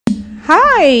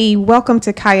Hi, welcome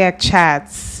to Kayak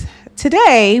Chats.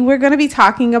 Today we're going to be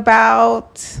talking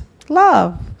about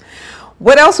love.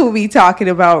 What else will we be talking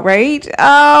about, right?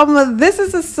 This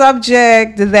is a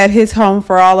subject that hits home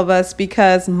for all of us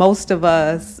because most of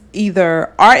us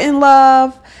either are in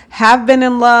love, have been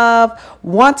in love,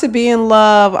 want to be in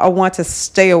love, or want to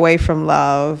stay away from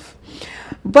love.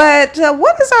 But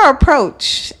what is our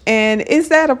approach? And is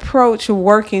that approach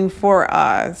working for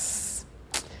us?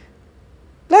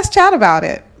 Let's chat about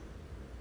it.